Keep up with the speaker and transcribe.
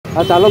आ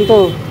चलतु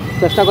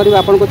चेष्टा करी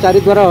आपन को चारि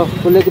द्वार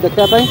बुले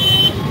देखापी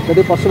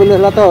यदि पॉसिबल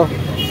है तो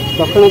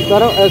दक्षिण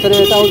द्वार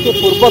यहाँ हूँ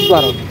पूर्व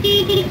द्वार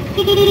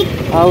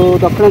आउ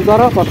दक्षिण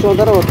द्वार पश्चिम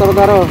द्वार उत्तर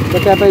द्वार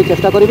देखापी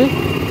चेष्टा करी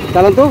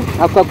चलतु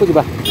आगू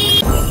जावा।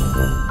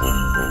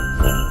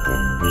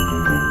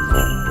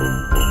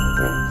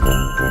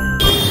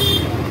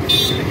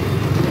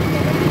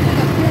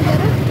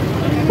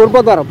 पूर्व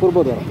द्वार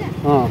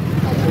हाँ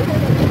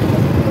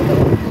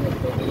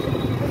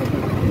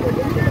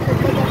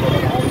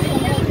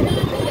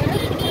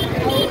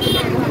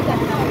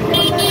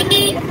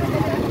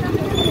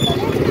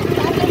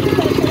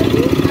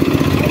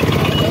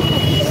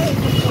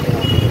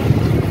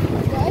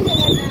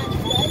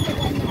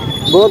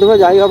बोध हुए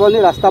जाई हेनी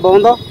रास्ता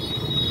बंद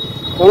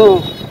तेणु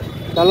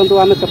चलतु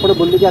आम सेपटे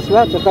बुलिकी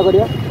आसवा चेष्टा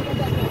करिया।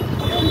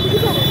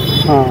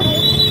 हाँ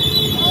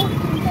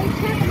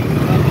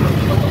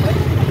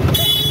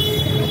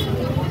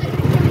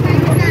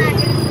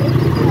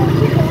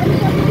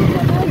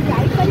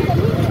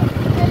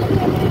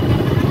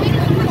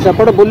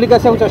सेपटे बुलिकी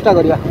आसवा चेष्टा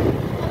करिया।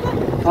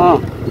 हाँ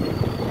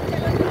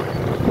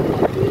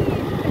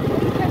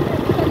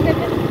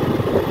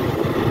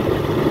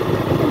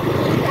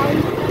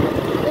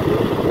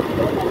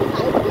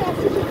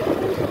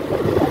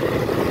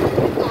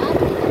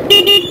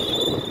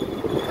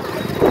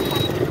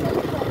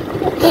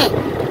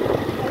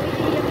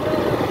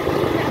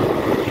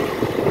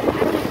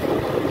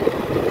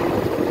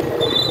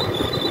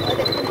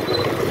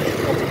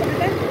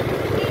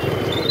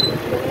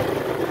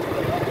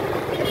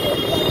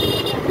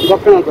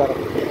दक्षिण द्वार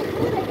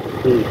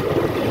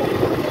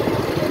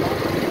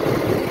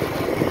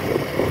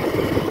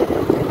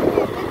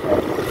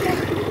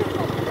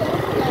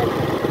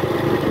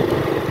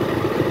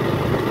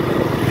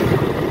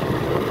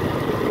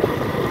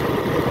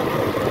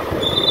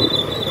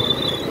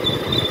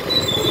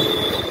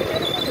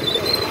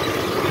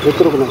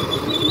भितर को नहीं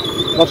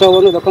दर्शक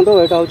बंधु देखो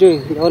यहाँ हूँ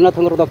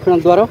जगन्नाथ दक्षिण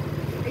द्वार।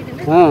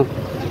 हाँ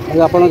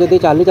आपड़ जब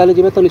चली चली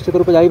जी तो निश्चित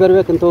रूप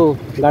जापर किंतु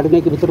गाड़ी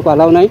नहीं भितर को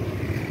अलाउ ना।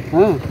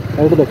 हाँ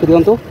ये देखी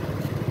दिंतु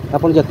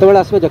आप जिते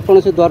आसवे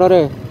जेकोसी द्वार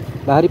में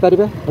बाहरी पारे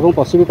और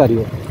पशि भी पारे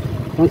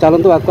तेणु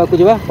चलतु आगू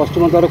जावा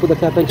पश्चिम द्वार को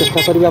देखापी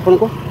चेष्टा करी आपन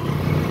को।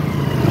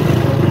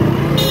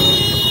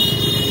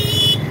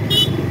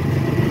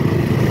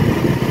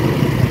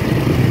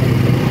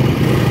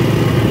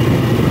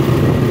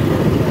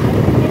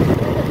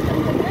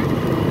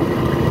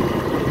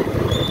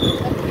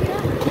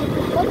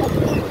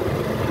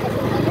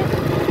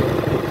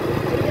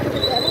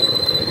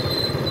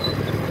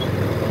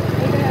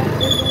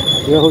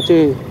 ये हूँ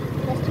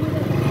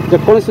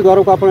जेकोसी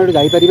द्वार को आप जापर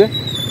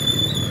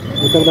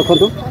देखु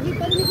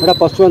यहाँ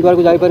पश्चिम द्वार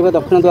को जापर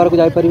दक्षिण द्वार को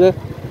जापर।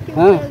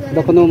 हाँ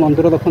देखो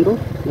मंदिर देखु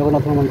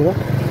जगन्नाथ मंदिर।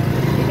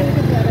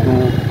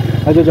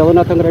 हाँ जो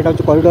जगन्नाथ यहाँ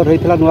कॉरिडोर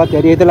होता नुआ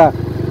या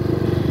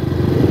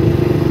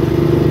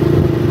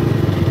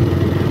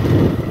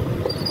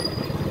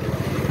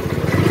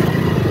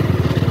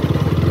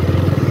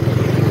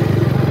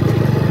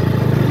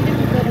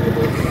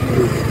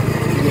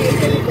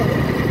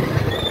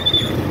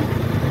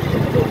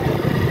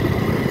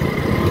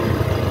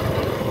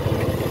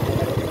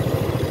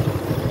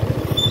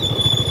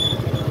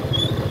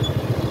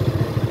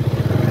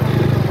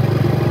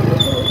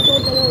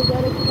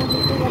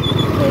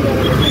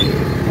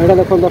यहाँ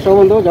देखो दर्शक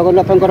बंधु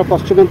जगन्नाथ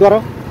पश्चिम द्वार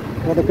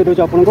देखी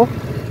दूसरे आपन को।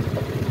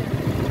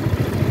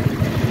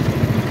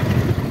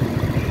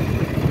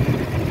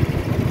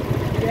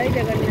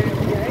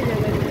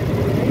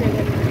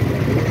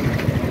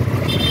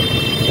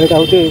 यहाँ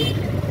हूँ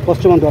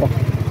पश्चिम द्वार।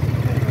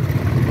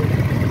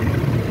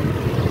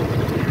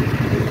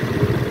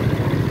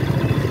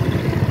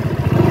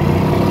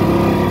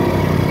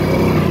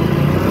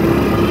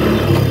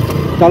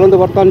 चलते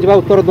बर्तमान जावा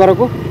उत्तर द्वार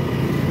को।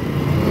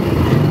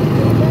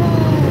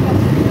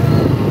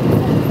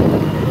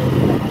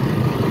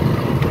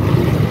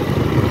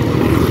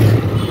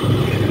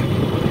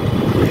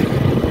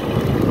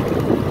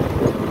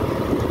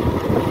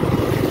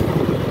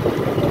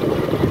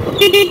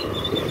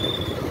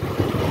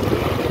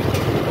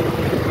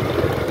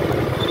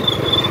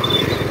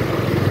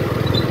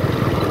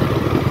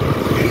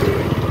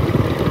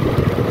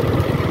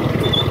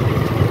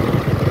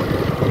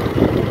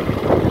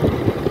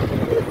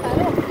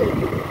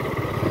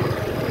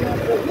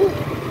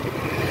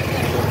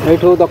 ये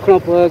दक्षिण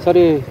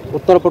सॉरी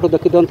उत्तर पटु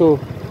देखी दिंतु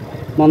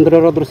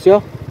मंदिर दृश्य।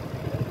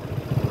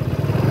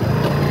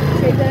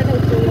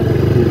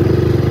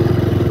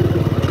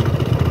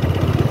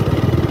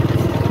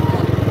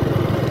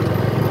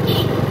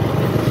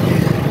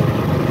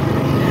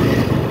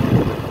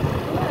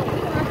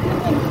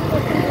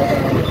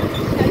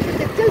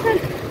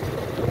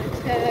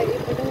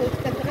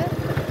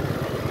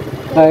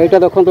 यहाँ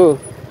देखो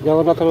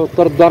जगन्नाथ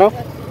उत्तर द्वार।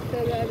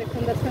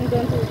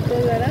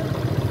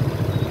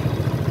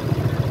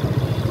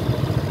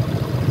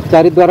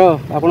 चारि द्वार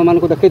आपण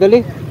मानक देखीदेली।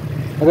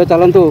 एबे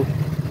चलतु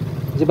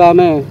जीवा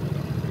आमे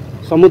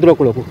समुद्र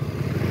कूल को।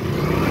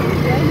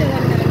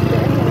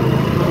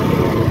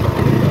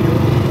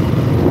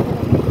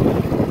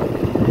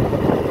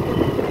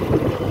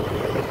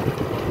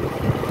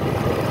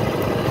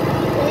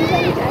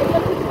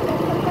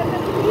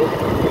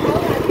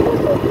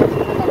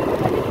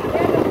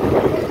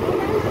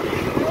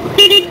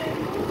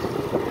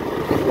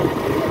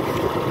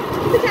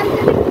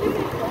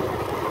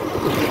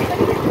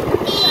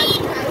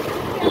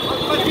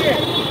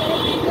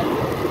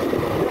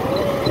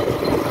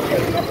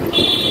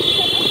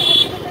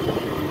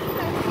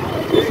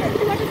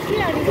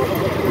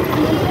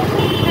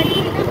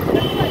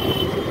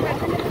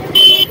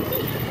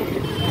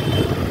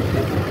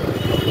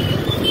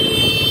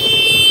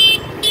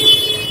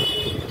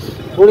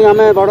 पुणी आम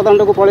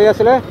बड़दाण्ड को पलि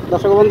आसिले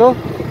दर्शक बंधु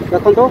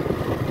देखु जो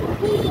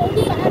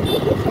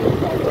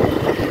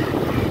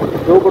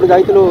पटू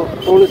जाइलु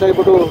पुणी से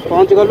पटू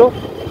पहुँची गलु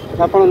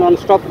आप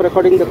नॉनस्टॉप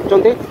रिकॉर्डिंग देखुं।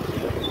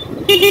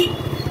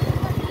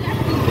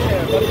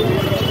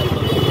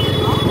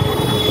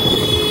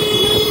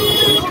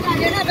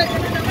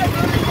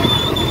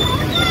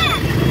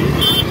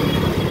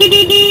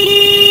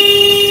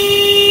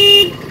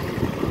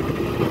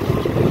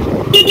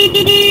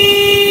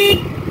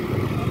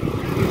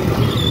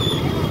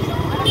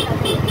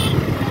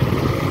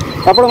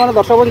 आपण मैंने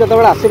दर्शक बंधु जो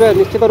आसवे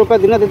निश्चित रूपे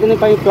दिन 2 दिन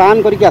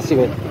प्लां करके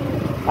आसवे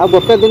आ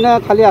गोटे दिन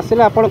खाली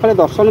आसिले आप खाली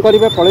दर्शन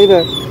करेंगे पलैबे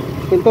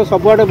किंतु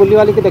सबुआड़े बुली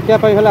बालिकी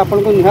देखापी हेल्ले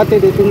आपको निहाती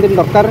 2-3 दिन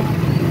दरकार।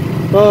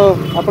 तो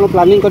आप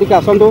प्लानिंग करके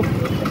आसतु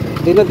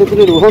दिन 2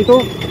 दिन रुहतु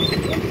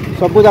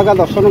सबू जगह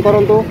दर्शन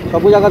करूँ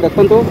सबू जगह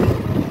देखूँ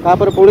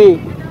तापर पुणी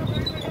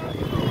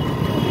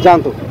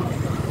जातु।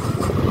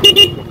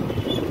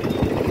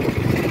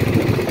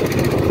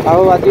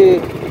 आज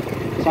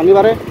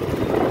शनिवार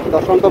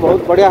दर्शन तो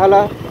बहुत बढ़िया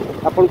है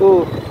आपन को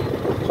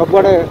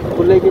सबुआड़े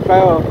बुलेकी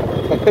प्राय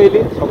देखली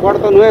सबुआड़े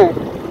तो नुहे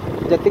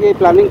जी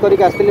प्लानिंग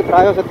करके आसती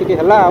प्राय से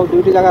है। आ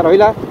 2टी जगह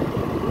रहा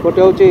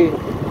गोटे हूँ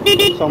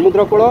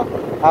समुद्रकूल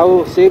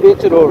आउ सी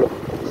बीच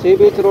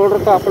रोड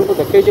तो आपको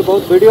देखी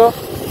बहुत वीडियो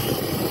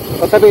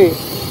तथापि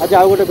आज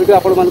आउ गोटे वीडियो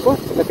आपण मानक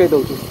देखई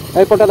दूसरी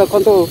एपटे देखो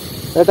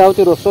यहाँ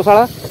हूँ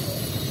रोषशाला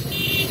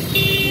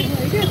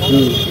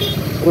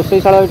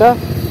रोषशाला यहाँ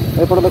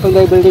एपटे देखो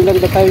बिल्डिंग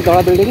देखा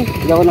धला बिल्डिंग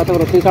जगन्नाथ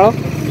रोषशाला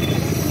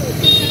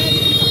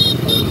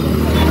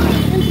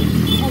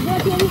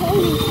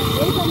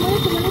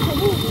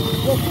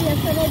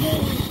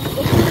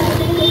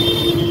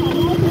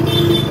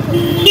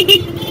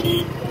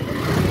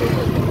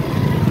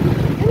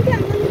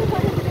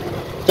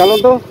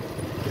चलतु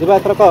जा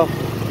एथरक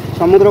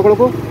समुद्र कूल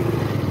को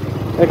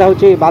यहाँ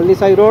हूँ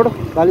बालीसाही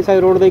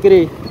रोड देकर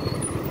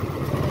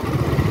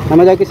आम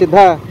जा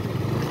सीधा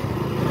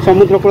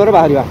समुद्र कूल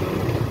बाहर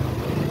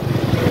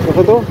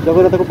देखो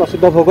जगन्नाथ को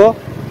प्रसिद्ध भोग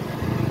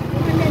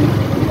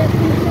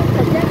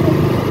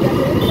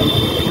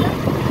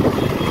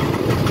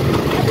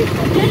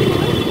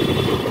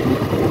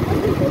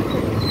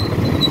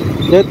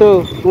जेहेतु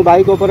मु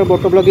बाइक उपर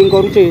मोटो ब्लॉगिंग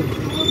करुँची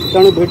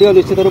तेणु वीडियो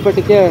निश्चित रूपे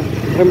टिके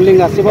ट्रेवलिंग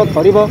आसो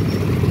थर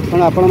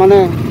तेणु आपण मैंने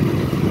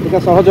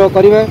सहयोग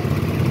करेंगे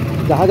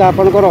जहाँ जहाँ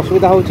आपंकर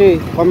असुविधा होची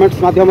कमेंट्स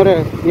माध्यम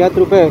निहत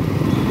रूपे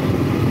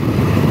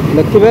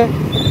लिखे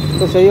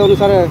तो सही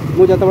अनुसार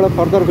मुझे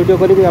फर्दर वीडियो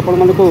करी आपण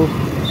मानक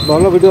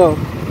भल वीडियो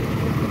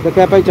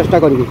देखापी चेष्टा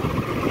करी।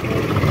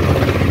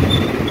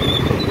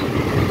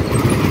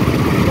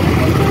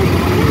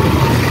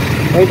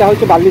 यहाँ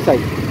हूँ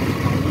बालीसाही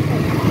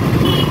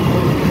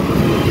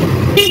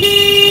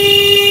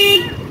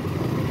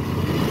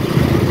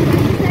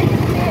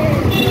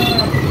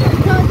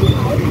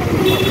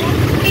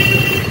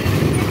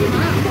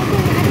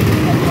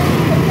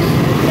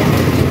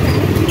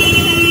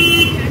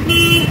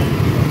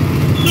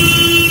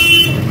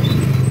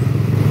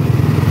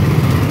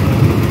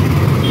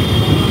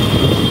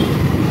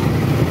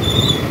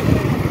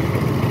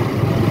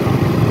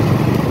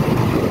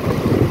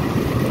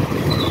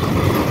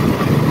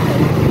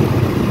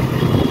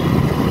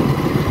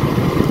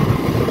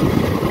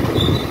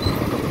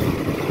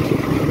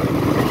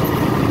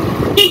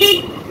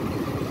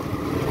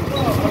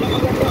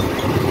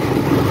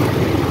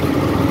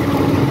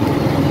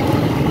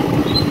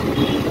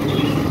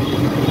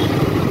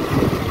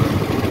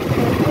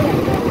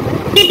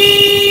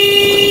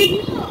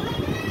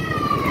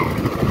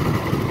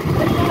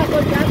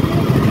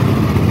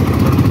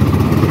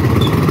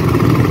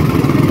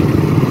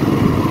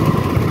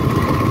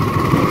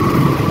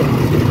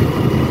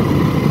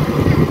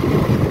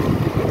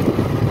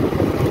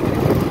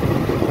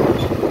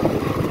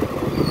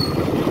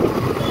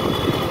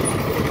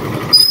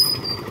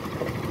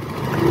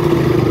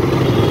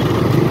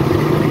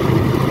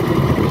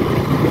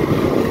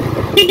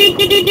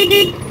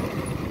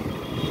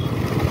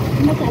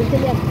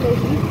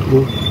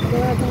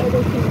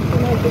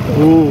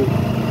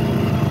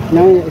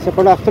नहीं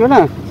सेपटे आसते ना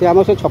सी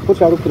आम से छपु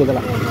सियाड़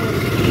पूरीदेला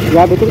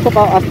या भर तो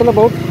आसते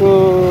बहुत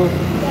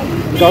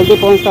जल्दी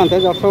पहुँच था।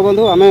 दर्शक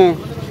बंधु आम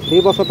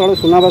 2 वर्ष तले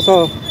सुनाबेश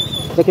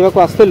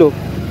देखा आसलु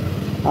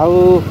आउ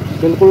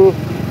बिल्कुल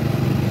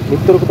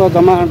भितर को तो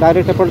जमा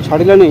डायरेक्ट एपट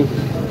छाड़े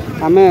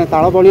आम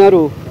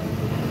तालबणियारू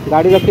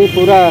गाड़ी रखी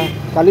पूरा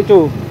चलीचु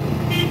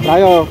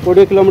प्राय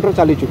 20 किलोमीटर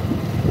चलीचु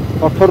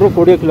 18 ରୁ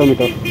 20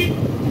 किलोमीटर।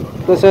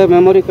 तो से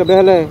मेमोरी केबे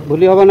हेले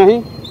भूली हबो नाही।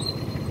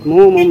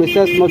 मो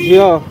मिसेस मो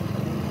झियो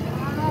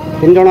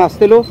 3 जण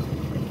आसतिलु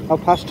आ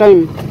फर्स्ट टाइम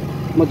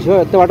मो झियो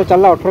एते बाट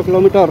चलला 18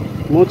 किलोमीटर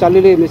मु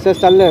चलिली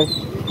मिसेस चलले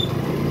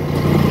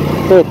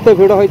तो एते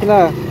भीड़ होइतला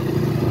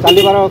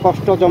चलिबार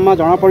कष्ट जमा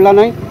जना पड़ला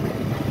नाही।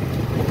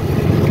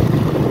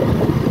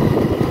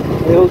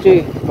 ए होची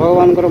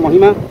भगवानकर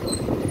महिमा।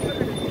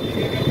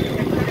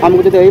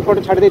 आमको जब यही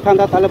पट छाड़ दे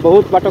था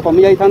बहुत बाट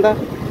कमी जाई था।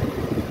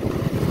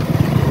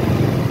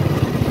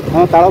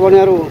 हाँ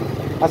तालबणियारू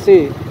आसी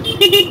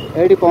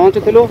ये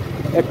पहुँचलु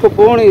एठू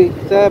पुणी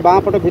से बाँ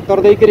पटे भितर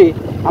देकरी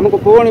आमको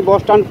पुणी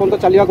बस स्टाण्ड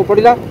पर्यंत चलने को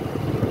पड़ा।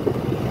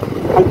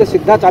 खाली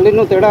सीधा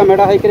चलनु तेड़ा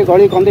मेड़ा होकर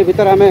गली कंदी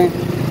भितर आम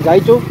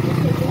जाइचु।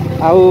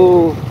 आउ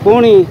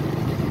पुणी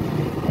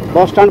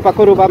बस स्टाण्ड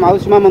पाखु बा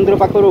माउसी माँ मंदिर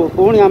पाखु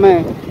पुणी आम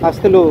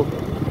आसलु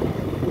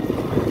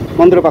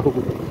मंदिर पाखक।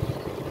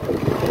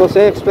 तो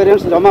से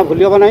एक्सपीरियंस जमा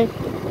भूल हम ना।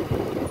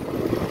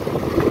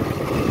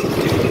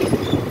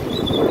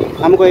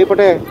 आमको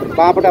यहीपटे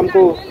बाँ पटे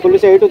आमको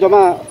पुलिस यू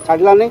जमा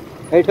छाड़लानी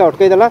ये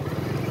अटकईदेला।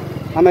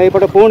 आम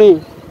यहीपटे पुणी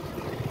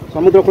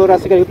समुद्र कूल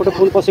आसिक यहीपटे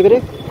पुणी पशिक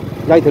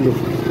जाइलु।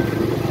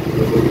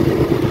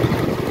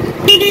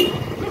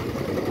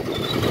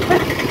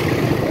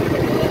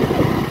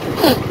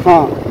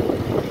 हाँ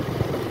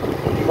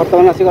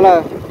बर्तमान आसीगला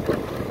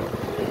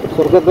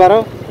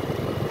स्वर्गद्वार।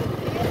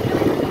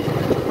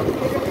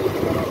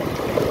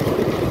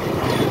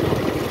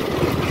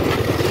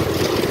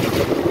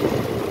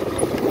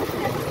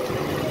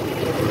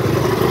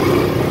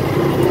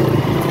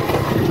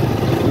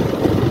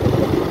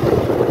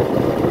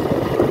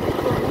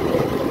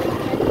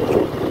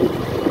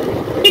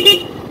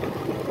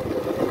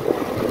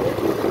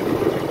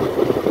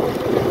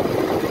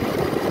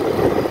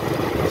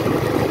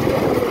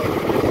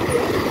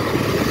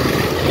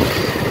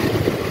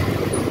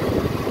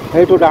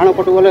 यू डाण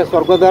पटू गले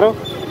स्वर्गद्वार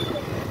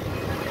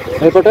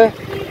एपटे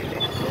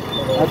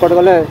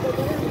गले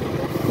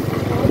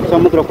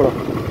समुद्र कूल।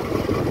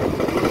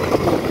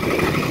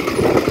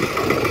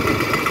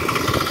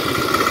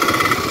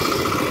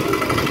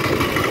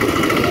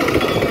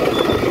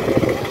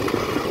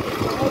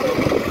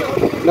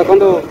 देखो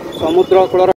समुद्र कूल